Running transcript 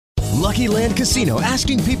Lucky Land Casino,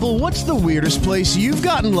 asking people, what's the weirdest place you've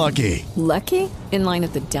gotten lucky? Lucky? In line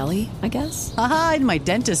at the deli, I guess? Aha, in my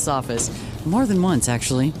dentist's office. More than once,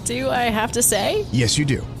 actually. Do I have to say? Yes, you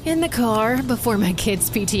do. In the car before my kids'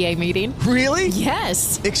 PTA meeting. Really?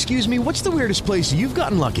 Yes. Excuse me, what's the weirdest place you've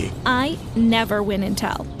gotten lucky? I never win and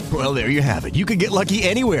tell. Well, there you have it. You can get lucky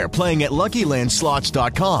anywhere, playing at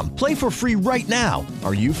LuckyLandSlots.com. Play for free right now.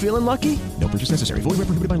 Are you feeling lucky? No purchase necessary. Void where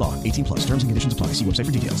prohibited by law. 18 plus. Terms and conditions apply. See website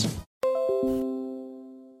for details.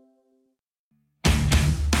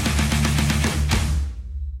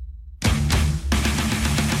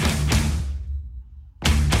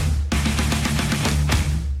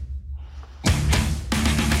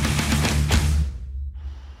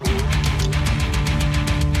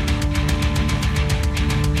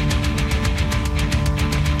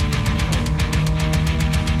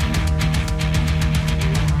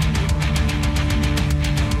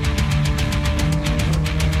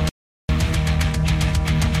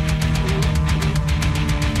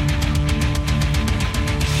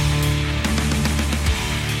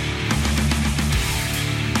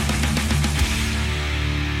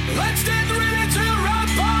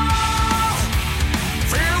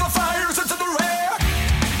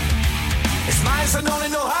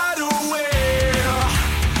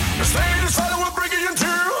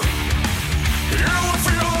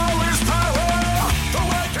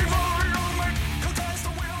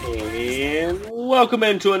 Welcome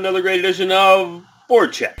into another great edition of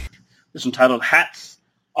BoardCheck. It's entitled Hats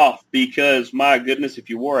Off because, my goodness, if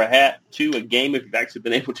you wore a hat to a game, if you've actually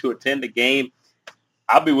been able to attend a game,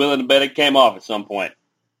 I'd be willing to bet it came off at some point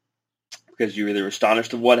because you're either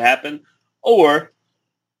astonished of what happened or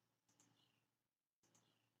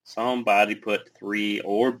somebody put 3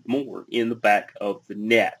 or more in the back of the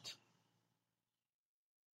net.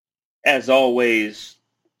 As always,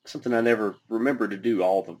 something I never remember to do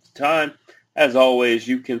all the time. As always,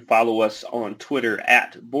 you can follow us on Twitter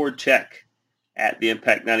at BoardCheck, at the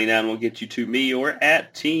Impact 99 will get you to me, or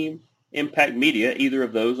at Team Impact Media, either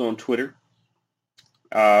of those on Twitter.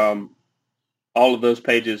 All of those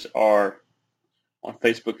pages are on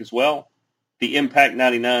Facebook as well. The Impact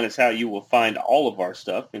 99 is how you will find all of our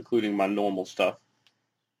stuff, including my normal stuff,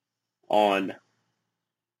 on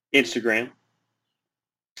Instagram.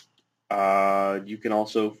 You can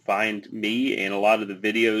also find me and a lot of the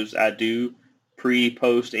videos I do, pre,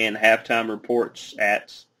 post, and halftime reports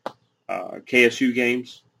at KSU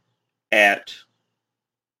games, at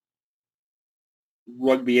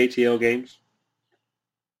rugby ATL games.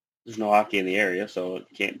 There's no hockey in the area, so you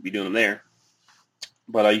can't be doing them there.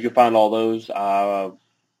 But you can find all those.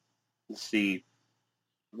 Let's see,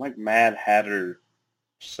 I'm like Mad Hatter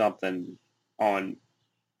something on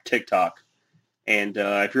TikTok. And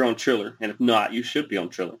if you're on Triller, and if not, you should be on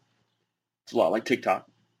Triller. It's a lot like TikTok.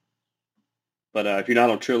 But if you're not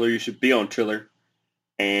on Triller, you should be on Triller.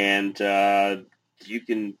 And you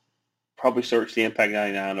can probably search the Impact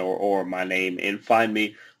 99 or my name and find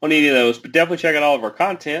me on any of those. But definitely check out all of our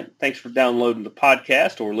content. Thanks for downloading the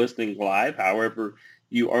podcast or listening live, however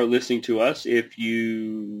you are listening to us. If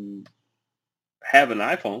you have an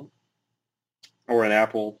iPhone or an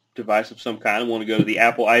Apple device of some kind and want to go to the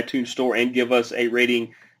Apple iTunes store and give us a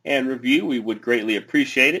rating and review, we would greatly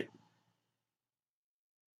appreciate it.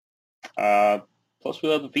 Plus, we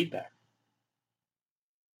love the feedback.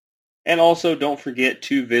 And also, don't forget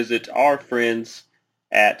to visit our friends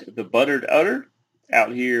at the Butter'd Udder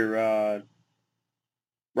out here,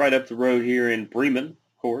 right up the road here in Bremen,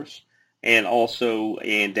 of course, and also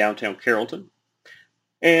in downtown Carrollton.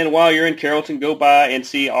 And while you're in Carrollton, go by and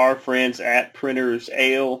see our friends at Printer's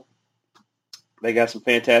Ale. They got some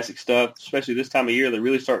fantastic stuff, especially this time of year. They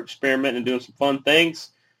really start experimenting and doing some fun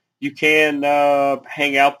things. You can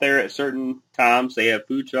hang out there at certain times. They have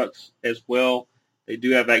food trucks as well. They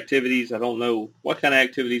do have activities. I don't know what kind of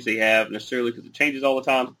activities they have necessarily because it changes all the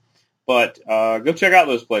time. But go check out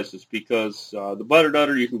those places because the Butter'd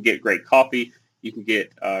Udder, you can get great coffee. You can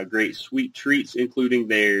get great sweet treats, including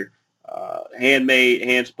their handmade,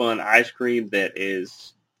 hand-spun ice cream that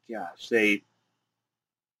is, gosh, they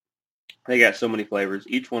got so many flavors.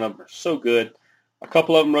 Each one of them are so good. A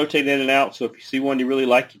couple of them rotate in and out, so if you see one you really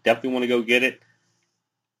like, you definitely want to go get it.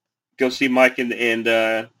 Go see Mike and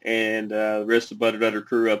the rest of the Butter'd Udder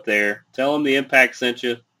crew up there. Tell them the Impact sent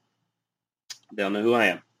you. They'll know who I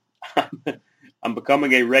am. I'm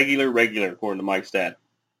becoming a regular, according to Mike's dad.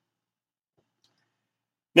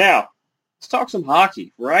 Now, let's talk some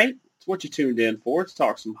hockey, right? It's what you tuned in for. Let's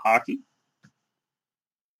talk some hockey.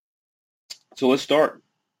 So let's start.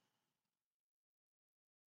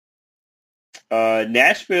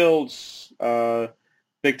 Nashville's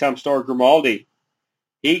big-time star Grimaldi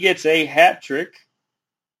He gets a hat trick.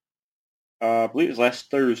 I believe it was last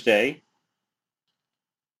Thursday.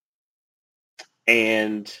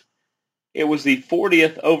 And it was the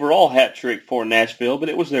 40th overall hat trick for Nashville, but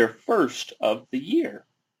it was their first of the year.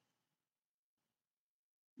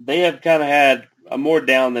 They have kind of had a more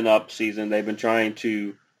down than up season. They've been trying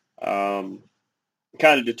to kind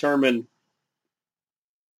of determine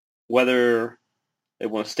whether they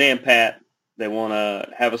want to stand pat, they want to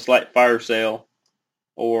have a slight fire sale,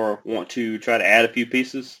 or want to try to add a few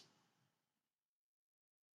pieces.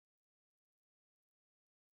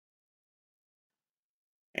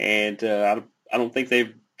 And I don't think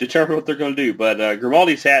they've determined what they're going to do. But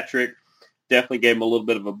Grimaldi's hat trick definitely gave him a little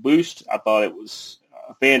bit of a boost. I thought it was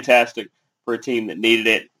fantastic for a team that needed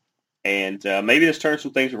it. And maybe this turns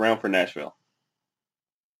some things around for Nashville.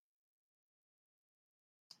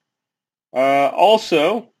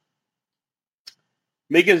 Also,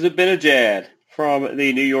 Mika Zibanejad from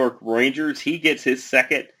the New York Rangers. He gets his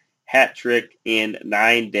second hat trick in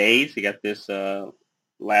 9 days. He got this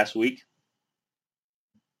last week.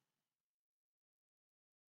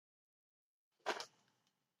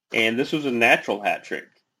 And this was a natural hat trick.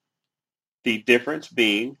 The difference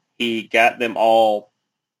being he got them all,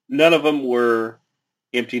 none of them were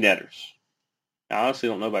empty netters. I honestly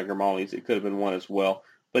don't know about Grimaldi's. It could have been one as well.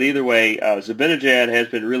 But either way, Zibanejad has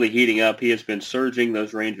been really heating up. He has been surging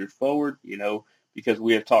those Rangers forward, because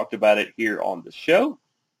we have talked about it here on the show.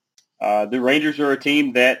 The Rangers are a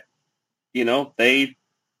team that, they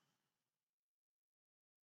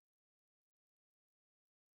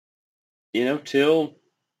till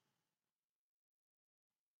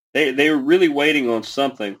they were really waiting on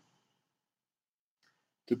something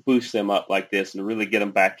to boost them up like this and to really get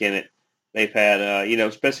them back in it. They've had,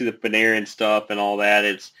 especially the Panarin stuff and all that.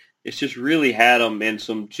 It's just really had them in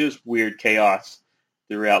some just weird chaos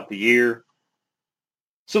throughout the year.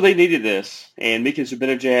 So they needed this, and Mika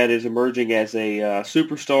Zibanejad is emerging as a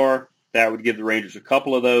superstar. That would give the Rangers a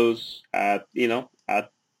couple of those. I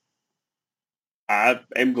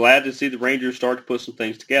am glad to see the Rangers start to put some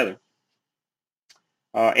things together.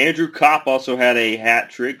 Andrew Kopp also had a hat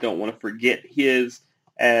trick. Don't want to forget his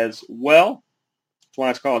as well. That's why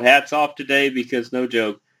it's called Hats Off today, because no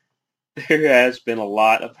joke, there has been a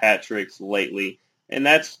lot of hat tricks lately, and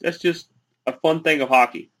that's just a fun thing of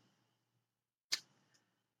hockey.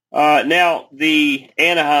 Now, the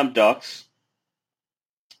Anaheim Ducks,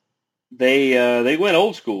 they went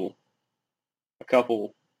old school a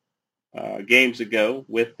couple games ago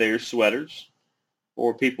with their sweaters.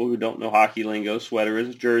 For people who don't know hockey lingo, sweater is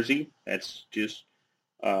a jersey. That's just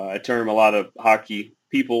a term a lot of hockey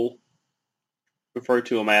people refer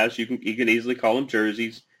to them as. You can easily call them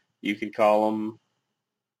jerseys. You can call them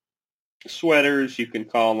sweaters. You can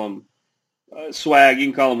call them swag. You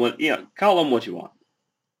can call them call them what you want.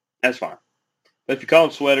 That's fine. But if you call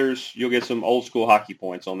them sweaters, you'll get some old school hockey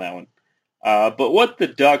points on that one. But what the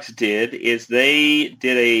Ducks did is they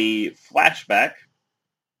did a flashback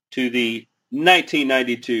to the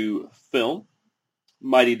 1992 film,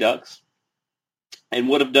 Mighty Ducks, and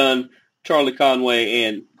would have done Charlie Conway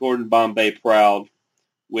and Gordon Bombay proud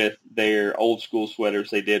with their old school sweaters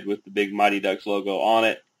they did with the big Mighty Ducks logo on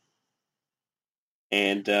it.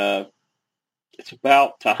 And it's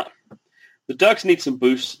about time. The Ducks need some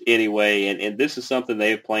boosts anyway, and this is something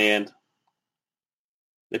they have planned.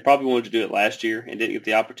 They probably wanted to do it last year and didn't get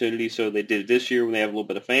the opportunity, so they did it this year when they have a little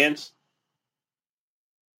bit of fans.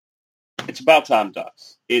 It's about time,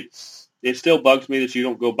 Ducks. It still bugs me that you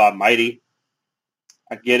don't go by Mighty.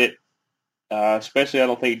 I get it. Especially I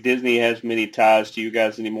don't think Disney has many ties to you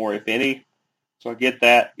guys anymore, if any. So I get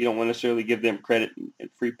that. You don't want to necessarily give them credit in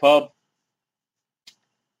free pub.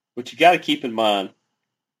 But you got to keep in mind,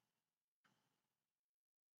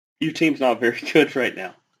 your team's not very good right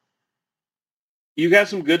now. You got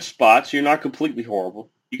some good spots. You're not completely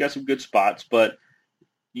horrible. You got some good spots, but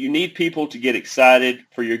you need people to get excited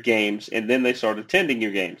for your games, and then they start attending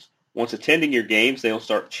your games. Once attending your games, they'll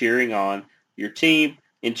start cheering on your team,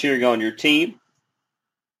 and cheering on your team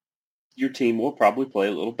will probably play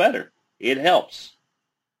a little better. It helps.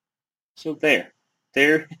 So there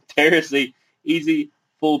is the easy,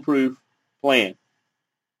 foolproof plan.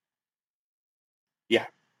 Yeah.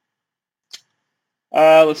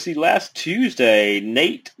 Let's see. Last Tuesday,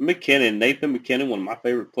 Nathan McKinnon, one of my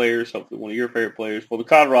favorite players, hopefully one of your favorite players, for the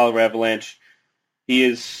Colorado Avalanche. He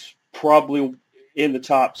is probably in the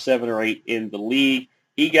top 7 or 8 in the league.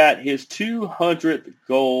 He got his 200th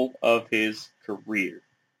goal of his career.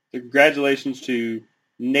 So congratulations to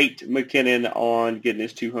Nate McKinnon on getting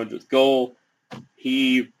his 200th goal.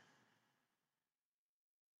 We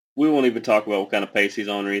won't even talk about what kind of pace he's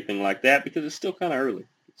on or anything like that because it's still kind of early.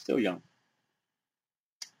 Still young.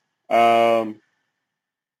 Where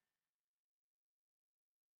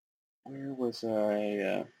was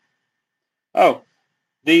I?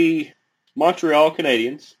 The Montreal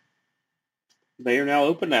Canadiens. They are now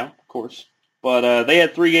open now, of course. But they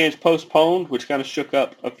had 3 games postponed, which kind of shook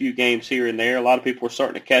up a few games here and there. A lot of people were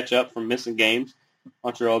starting to catch up from missing games.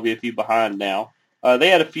 Montreal will be a few behind now. They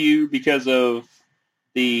had a few because of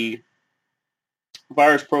the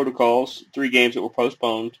virus protocols, 3 games that were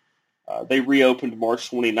postponed. They reopened March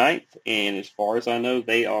 29th, and as far as I know,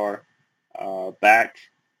 they are back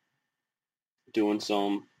doing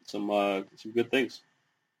some good things.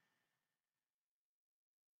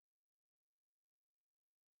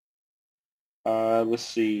 Let's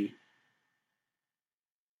see.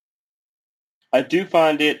 I do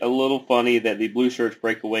find it a little funny that the Blue Shirts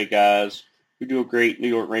Breakaway guys, who do a great New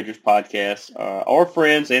York Rangers podcast, are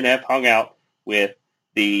friends and have hung out with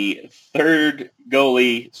the third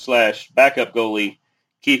goalie / backup goalie,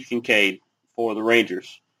 Keith Kincaid, for the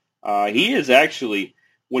Rangers. He is actually,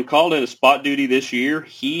 when called into spot duty this year,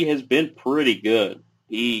 he has been pretty good.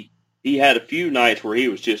 He had a few nights where he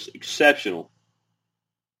was just exceptional.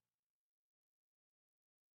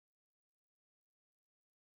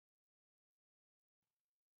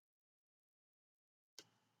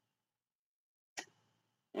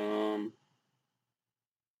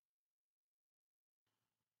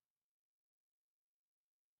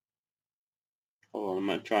 Hold on,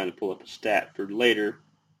 I'm trying to pull up a stat for later.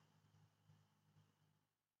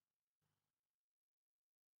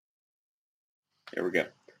 There we go.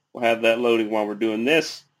 We'll have that loading while we're doing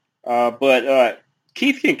this. But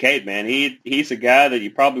Keith Kincaid, man, he's a guy that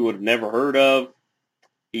you probably would have never heard of.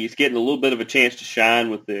 He's getting a little bit of a chance to shine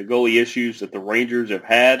with the goalie issues that the Rangers have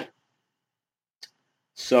had.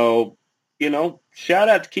 So, shout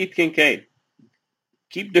out to Keith Kincaid.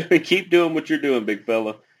 Keep doing what you're doing, big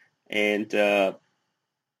fella. And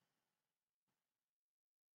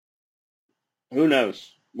who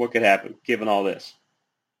knows what could happen given all this,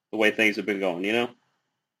 the way things have been going, We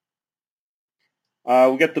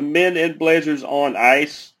got the men and Blazers on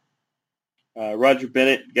ice. Roger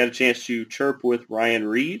Bennett got a chance to chirp with Ryan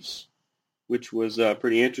Reeves, which was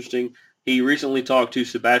pretty interesting. He recently talked to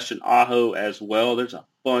Sebastian Aho as well. There's a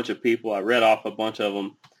bunch of people. I read off a bunch of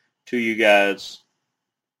them to you guys.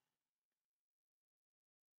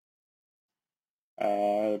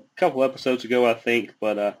 A couple episodes ago, I think.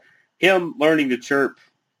 But him learning to chirp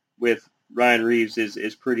with Ryan Reeves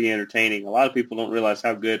is pretty entertaining. A lot of people don't realize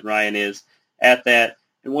how good Ryan is at that.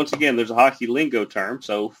 And once again, there's a hockey lingo term.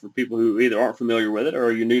 So for people who either aren't familiar with it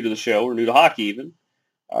or you're new to the show or new to hockey even,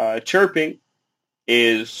 chirping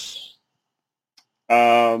is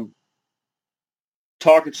talking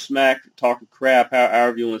smack, talking crap,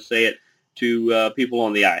 however you want to say it, to people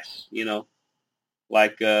on the ice.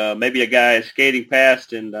 Like maybe a guy is skating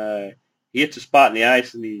past and he hits a spot in the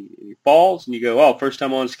ice and he falls, and you go, "Oh, first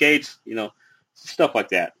time on skates," stuff like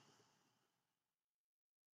that.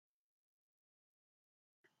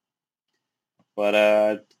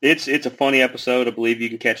 But it's a funny episode. I believe you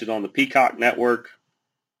can catch it on the Peacock Network,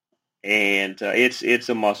 and it's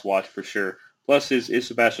a must watch for sure. Plus, his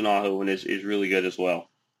Sebastian Aho one is really good as well.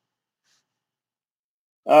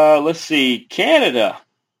 Let's see, Canada.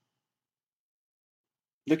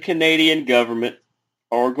 The Canadian government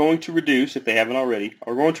are going to reduce, if they haven't already,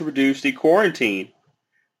 the quarantine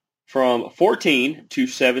from 14 to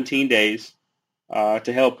 17 days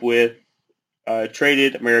to help with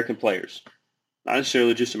traded American players. Not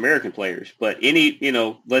necessarily just American players, but any,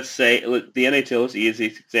 let's say, the NHL is the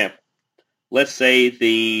easiest example. Let's say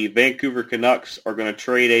the Vancouver Canucks are going to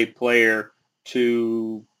trade a player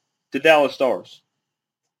to the Dallas Stars.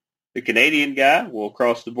 The Canadian guy will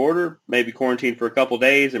cross the border, maybe quarantine for a couple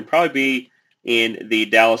days, and probably be in the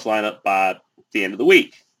Dallas lineup by the end of the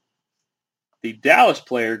week. The Dallas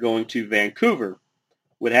player going to Vancouver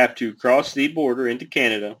would have to cross the border into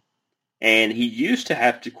Canada, and he used to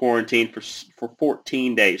have to quarantine for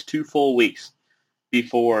 14 days, 2 full weeks,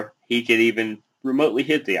 before he could even remotely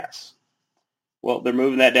hit the ice. Well, they're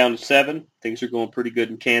moving that down to 7. Things are going pretty good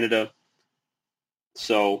in Canada.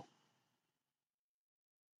 So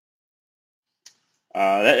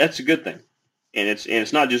that's a good thing. And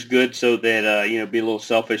it's not just good so that, be a little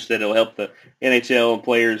selfish, that it'll help the NHL and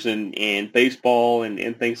players and baseball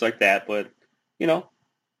and things like that. But,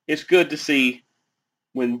 it's good to see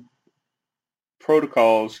when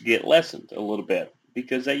protocols get lessened a little bit,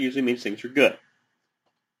 because that usually means things are good.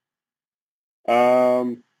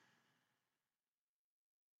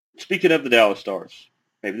 Speaking of the Dallas Stars,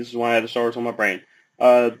 maybe this is why I have the Stars on my brain.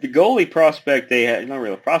 The goalie prospect they had, not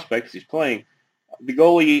really a prospect because he's playing, the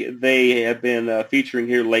goalie they have been featuring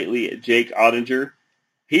here lately, Jake Ottinger,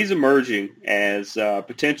 he's emerging as a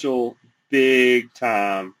potential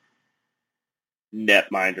big-time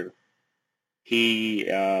netminder. He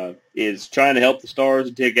is trying to help the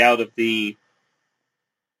Stars dig out of the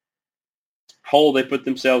hole they put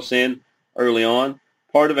themselves in early on.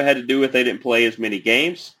 Part of it had to do with they didn't play as many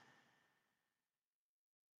games.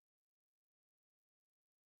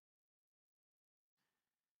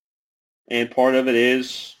 And part of it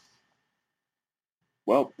is,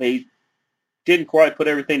 well, they didn't quite put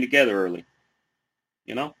everything together early.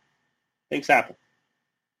 You know, things happen.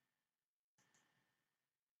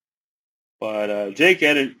 But Jake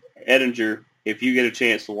Edinger, if you get a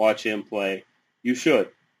chance to watch him play, you should.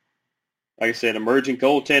 Like I said, emerging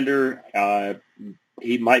goaltender.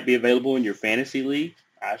 He might be available in your fantasy league.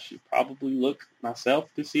 I should probably look myself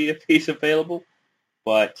to see if he's available.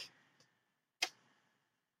 But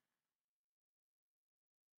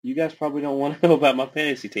you guys probably don't want to know about my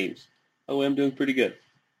fantasy teams. Oh, I'm doing pretty good.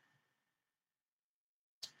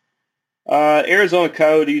 Arizona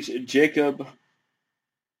Coyotes, Jakob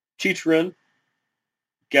Chychrun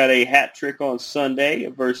got a hat trick on Sunday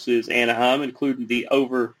versus Anaheim, including the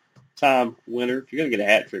overtime winner. If you're going to get a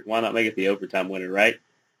hat trick, why not make it the overtime winner, right?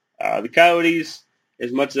 The Coyotes,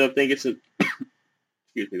 as much as I think it's as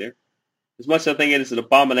much as I think it is an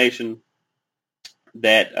abomination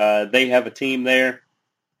that they have a team there,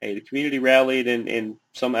 hey, the community rallied and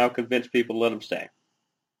somehow convinced people to let them stay.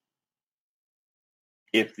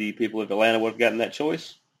 If the people of Atlanta would have gotten that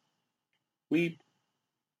choice, we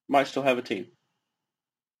might still have a team.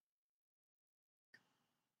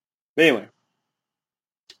 But anyway,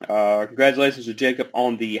 congratulations to Jacob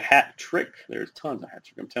on the hat trick. There's tons of hat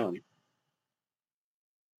trick, I'm telling you.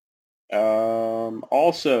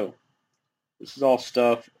 Also, this is all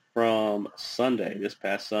stuff from Sunday, this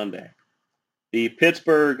past Sunday. The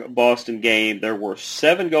Pittsburgh-Boston game, there were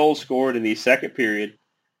 7 goals scored in the second period,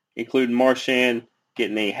 including Marchand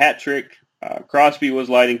getting a hat trick. Crosby was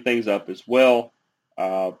lighting things up as well.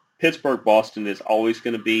 Pittsburgh-Boston is always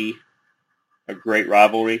going to be a great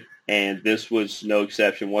rivalry, and this was no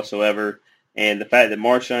exception whatsoever. And the fact that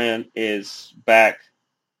Marchand is back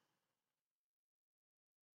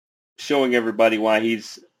showing everybody why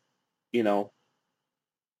he's,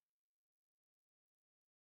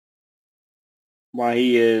 why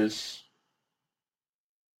he is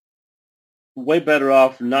way better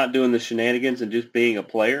off not doing the shenanigans and just being a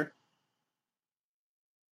player.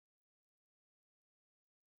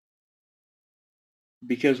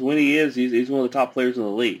 Because when he is, he's one of the top players in the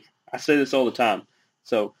league. I say this all the time.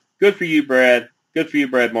 So good for you, Brad. Good for you,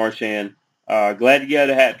 Brad Marchand. Glad you got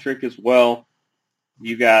a hat trick as well.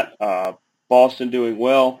 You got Boston doing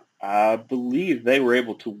well. I believe they were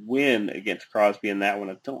able to win against Crosby in that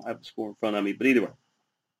one. I don't have the score in front of me, but either way.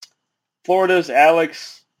 Florida's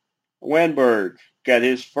Alex Nedeljkovic got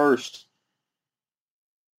his first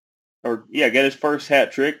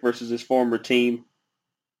hat trick versus his former team,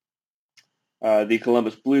 the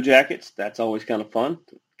Columbus Blue Jackets. That's always kind of fun,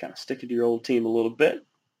 to kind of stick to your old team a little bit.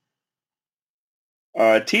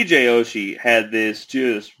 TJ Oshie had this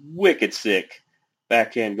just wicked sick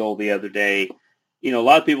backhand goal the other day. A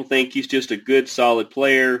lot of people think he's just a good, solid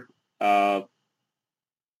player. I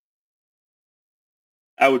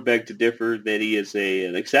would beg to differ that he is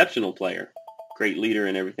an exceptional player, great leader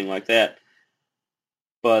and everything like that.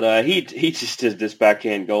 But he just did this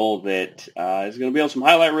backhand goal that is going to be on some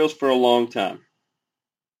highlight reels for a long time.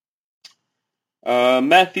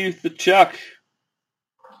 Matthew Tkachuk,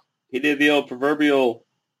 he did the old proverbial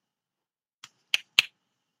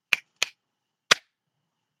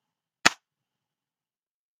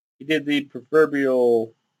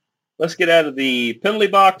let's get out of the penalty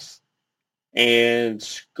box and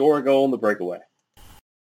score a goal in the breakaway.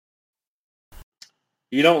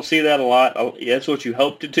 You don't see that a lot. That's what you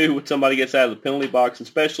hope to do when somebody gets out of the penalty box,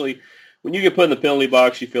 especially when you get put in the penalty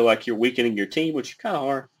box, you feel like you're weakening your team, which you kind of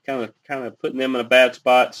are, kind of putting them in a bad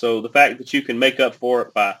spot. So the fact that you can make up for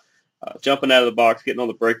it by jumping out of the box, getting on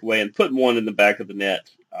the breakaway, and putting one in the back of the net,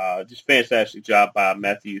 just fantastic job by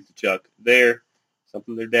Matthew Tkachuk there.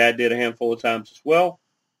 Something their dad did a handful of times as well.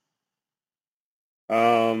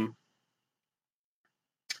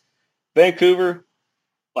 Vancouver,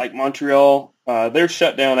 like Montreal, they're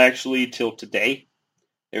shut down actually till today.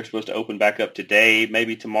 They're supposed to open back up today,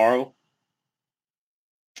 maybe tomorrow.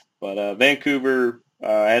 But Vancouver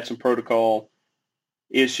had some protocol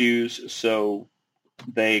issues, so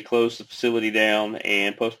they closed the facility down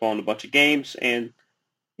and postponed a bunch of games. And,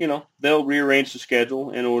 they'll rearrange the schedule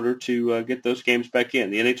in order to get those games back in.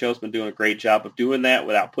 The NHL's been doing a great job of doing that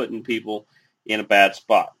without putting people in a bad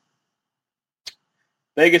spot.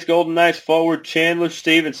 Vegas Golden Knights forward Chandler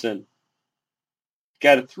Stevenson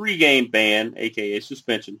got a 3-game ban, a.k.a.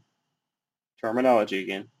 suspension, terminology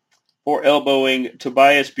again, for elbowing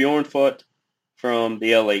Tobias Bjornfot from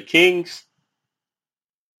the LA Kings.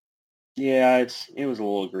 Yeah, it was a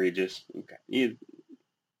little egregious. Okay. You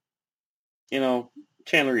know,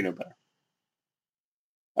 Chandler, you know better.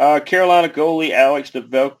 Carolina goalie Alex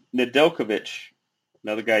Nedeljkovic,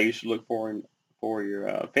 another guy you should look for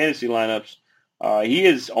your fantasy lineups. He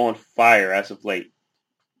is on fire as of late.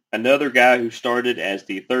 Another guy who started as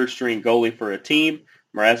the third-string goalie for a team.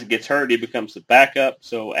 Mrazek gets hurt, he becomes the backup.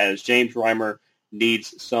 So as James Reimer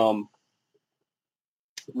needs some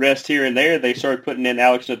rest here and there, they started putting in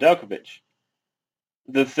Alex Nedeljkovic.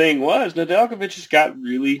 The thing was, Nedeljkovic just got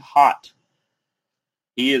really hot.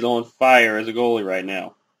 He is on fire as a goalie right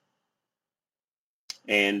now.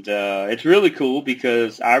 And it's really cool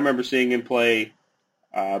because I remember seeing him play.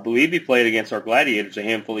 I believe he played against our Gladiators a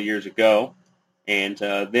handful of years ago. And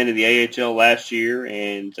then in the AHL last year.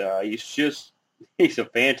 And he's a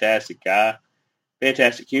fantastic guy.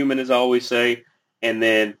 Fantastic human, as I always say. And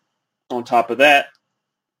then on top of that,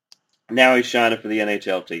 now he's shining for the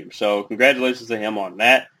NHL team. So congratulations to him on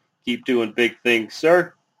that. Keep doing big things,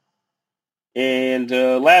 sir. And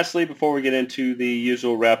lastly, before we get into the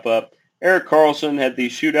usual wrap-up, Erik Karlsson had the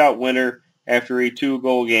shootout winner after a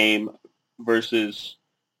 2-goal game versus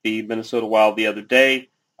the Minnesota Wild the other day.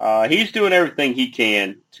 He's doing everything he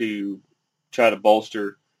can to try to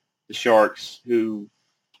bolster the Sharks, who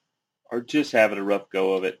are just having a rough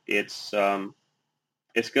go of it. It's going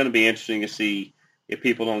to be interesting to see if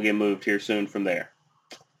people don't get moved here soon from there.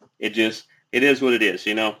 It is what it is,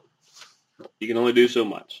 you know. You can only do so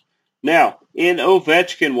much. Now, in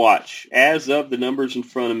Overchkin Watch, as of the numbers in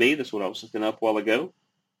front of me, that's what I was looking up a while ago.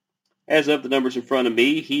 As of the numbers in front of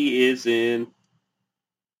me, he is in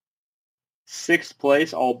 6th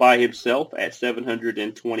place all by himself at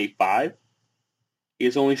 725. He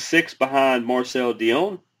is only 6 behind Marcel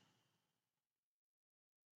Dion.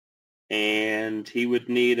 And he would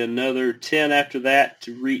need another 10 after that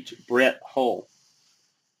to reach Brett Hull.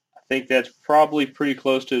 I think that's probably pretty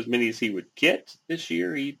close to as many as he would get this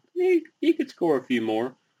year. He could score a few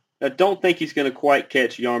more. I don't think he's going to quite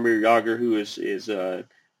catch Jaromir Jagr, who is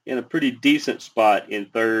in a pretty decent spot in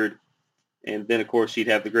 3rd. And then, of course, he'd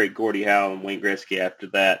have the great Gordie Howe and Wayne Gretzky after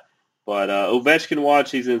that. But Overchkin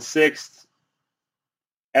Watch, he's in 6th.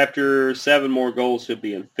 After 7 more goals, he'll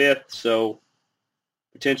be in 5th. So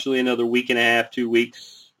potentially another week and a half, 2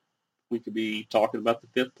 weeks, we could be talking about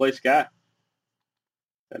the 5th place guy. Is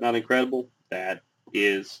that not incredible? That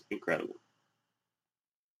is incredible.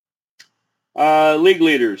 League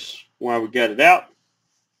leaders, while we got it out.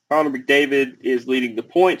 Connor McDavid is leading the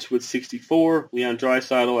points with 64. Leon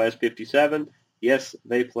Draisaitl has 57. Yes,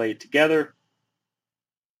 they played together.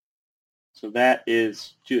 So that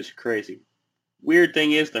is just crazy. Weird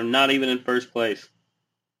thing is they're not even in first place.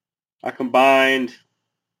 I combined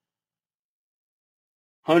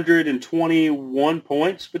 121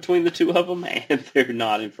 points between the two of them, and they're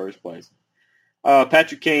not in first place.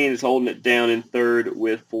 Patrick Kane is holding it down in 3rd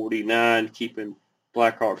with 49, keeping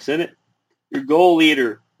Blackhawks in it. Your goal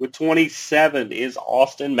leader with 27 is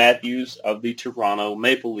Austin Matthews of the Toronto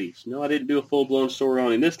Maple Leafs. No, I didn't do a full-blown story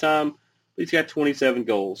on him this time, but he's got 27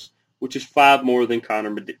 goals, which is 5 more than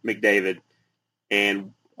Connor McDavid.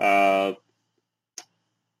 And 3rd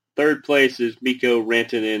place is Mikko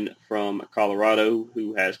Rantanen from Colorado,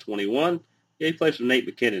 who has 21. Yeah, he plays with Nate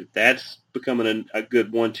McKinnon. That's becoming a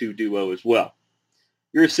good 1-2 duo as well.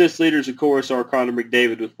 Your assist leaders, of course, are Connor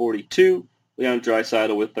McDavid with 42, Leon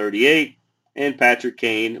Draisaitl with 38, and Patrick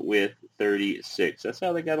Kane with 36. That's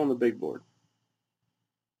how they got on the big board.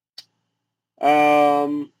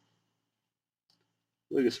 Look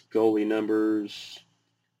at some goalie numbers.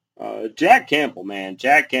 Jack Campbell, man.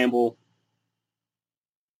 Jack Campbell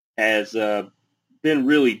has been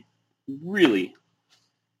really, really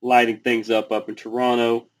lighting things up in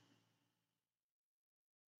Toronto.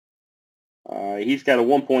 He's got a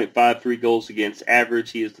 1.53 goals against average.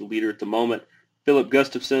 He is the leader at the moment. Philip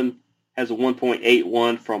Gustafsson has a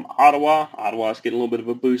 1.81 from Ottawa. Ottawa's getting a little bit of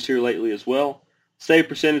a boost here lately as well. Save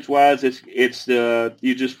percentage-wise, it's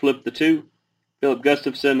you just flip the two. Philip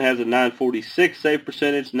Gustafsson has a 946 save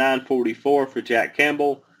percentage, 944 for Jack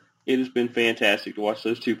Campbell. It has been fantastic to watch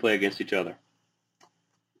those two play against each other.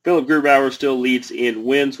 Philip Grubauer still leads in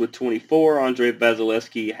wins with 24. Andrei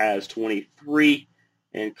Vasilevsky has 23.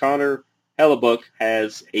 And Connor Hellebuck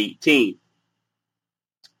has 18.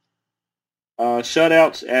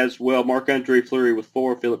 Shutouts as well. Marc-Andre Fleury with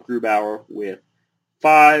 4. Philip Grubauer with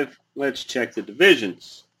 5. Let's check the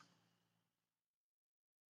divisions.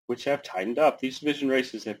 which have tightened up. These division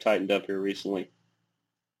races have tightened up here recently.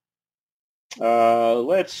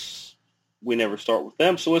 We never start with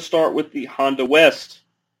them, so let's start with the Honda West,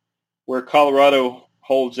 where Colorado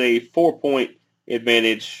holds a 4-point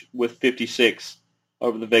advantage with 56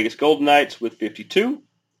 over the Vegas Golden Knights with 52,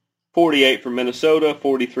 48 for Minnesota,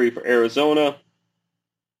 43 for Arizona,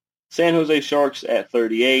 San Jose Sharks at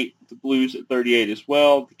 38, the Blues at 38 as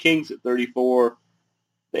well, the Kings at 34,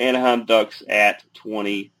 the Anaheim Ducks at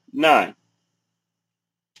 29.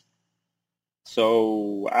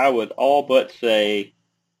 So I would all but say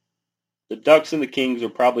the Ducks and the Kings are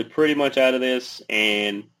probably pretty much out of this,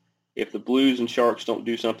 and if the Blues and Sharks don't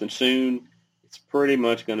do something soon, it's pretty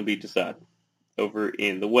much going to be decided over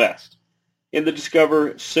in the West. In the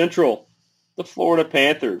Discover Central, the Florida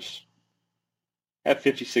Panthers have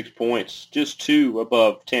 56 points, just 2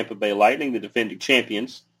 above Tampa Bay Lightning, the defending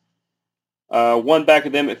champions. One back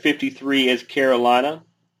of them at 53 is Carolina.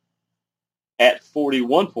 At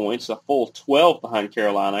 41 points, a full 12 behind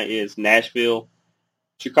Carolina, is Nashville.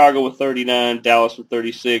 Chicago with 39, Dallas with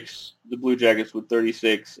 36, the Blue Jackets with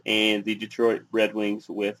 36, and the Detroit Red Wings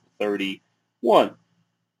with 31.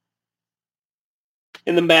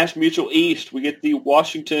 In the Mass Mutual East, we get the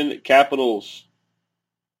Washington Capitals.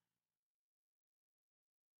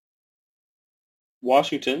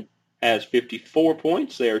 Washington has 54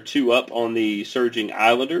 points. They are 2 up on the surging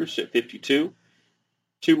Islanders at 52.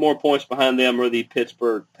 2 more points behind them are the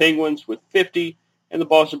Pittsburgh Penguins with 50 and the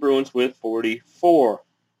Boston Bruins with 44. Of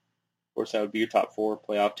course, that would be your top 4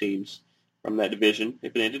 playoff teams from that division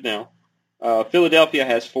if it ended now. Philadelphia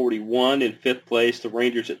has 41 in 5th place. The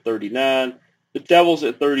Rangers at 39. The Devils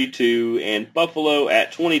at 32. And Buffalo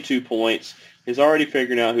at 22 points is already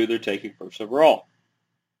figuring out who they're taking first overall.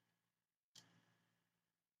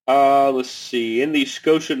 Let's see. In the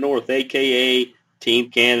Scotia North, a.k.a.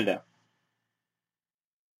 Team Canada.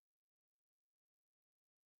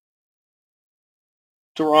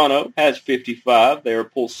 Toronto has 55. They are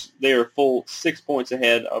full 6 points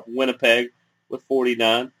ahead of Winnipeg with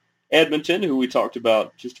 49. Edmonton, who we talked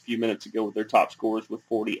about just a few minutes ago with their top scorers with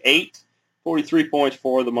 48. 43 points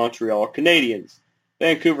for the Montreal Canadiens.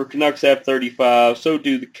 Vancouver Canucks have 35. So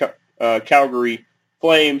do the Calgary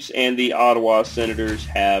Flames, and the Ottawa Senators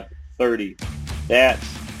have 30. That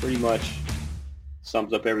pretty much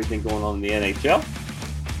sums up everything going on in the NHL.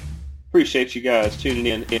 Appreciate you guys tuning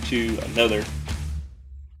in into another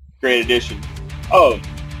great edition of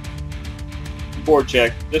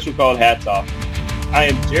BoardCheck. This one called Hats Off. I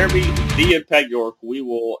am Jeremy the Impact York. We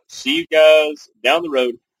will see you guys down the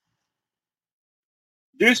road.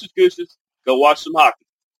 Deuces, gooses. Go watch some hockey.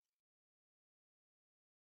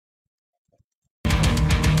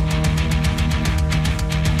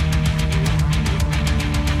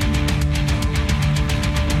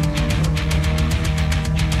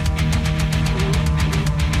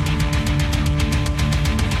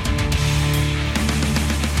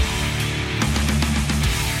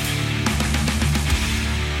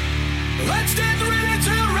 Let's get ready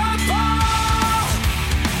to rumble.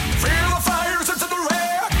 Feel the fires into the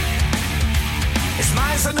red. It's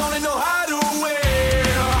nice and only know how to win.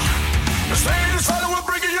 The stage is fighting, we're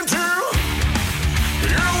bringing you to.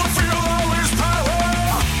 You will feel all this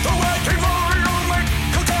power. The waking warrior will make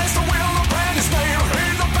a cast the wheel. The plan is nailed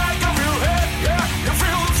in the back of your head. Yeah, you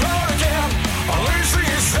feel the flood again. Unleashing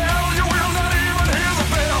his hell, you will not even hear the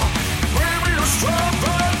bell. Maybe you're strong,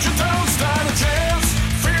 but you don't stand a chance.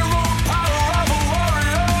 Feel the power of a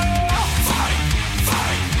warrior. Fight,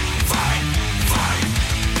 fight, fight, fight.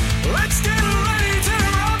 Let's get ready to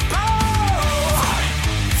rumble. Fight,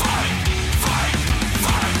 fight, fight,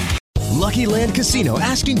 fight. Lucky Land Casino,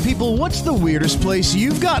 asking people, what's the weirdest place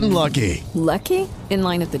you've gotten lucky? Lucky? In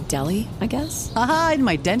line at the deli, I guess? Aha, in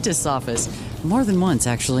my dentist's office. More than once,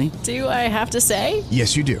 actually. Do I have to say?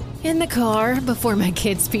 Yes, you do. In the car before my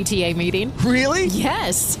kids' PTA meeting. Really?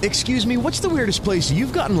 Yes. Excuse me, what's the weirdest place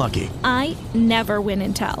you've gotten lucky? I never win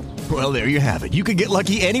and tell. Well, there you have it. You can get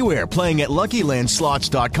lucky anywhere, playing at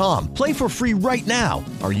LuckyLandSlots.com. Play for free right now.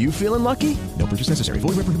 Are you feeling lucky? No purchase necessary. Void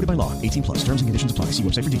where prohibited by law. 18 plus. Terms and conditions apply. See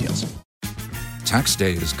website for details. Tax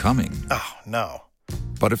day is coming. Oh, no.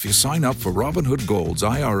 But if you sign up for Robinhood Gold's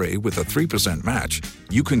IRA with a 3% match,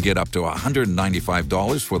 you can get up to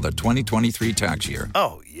 $195 for the 2023 tax year.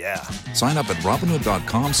 Oh, yeah. Sign up at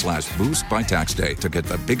Robinhood.com/boost by tax day to get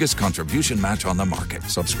the biggest contribution match on the market.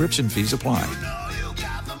 Subscription fees apply.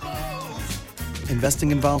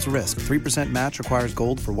 Investing involves risk. 3% match requires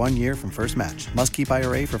gold for 1 year from first match. Must keep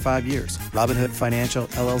IRA for 5 years. Robinhood Financial,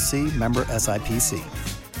 LLC, member SIPC.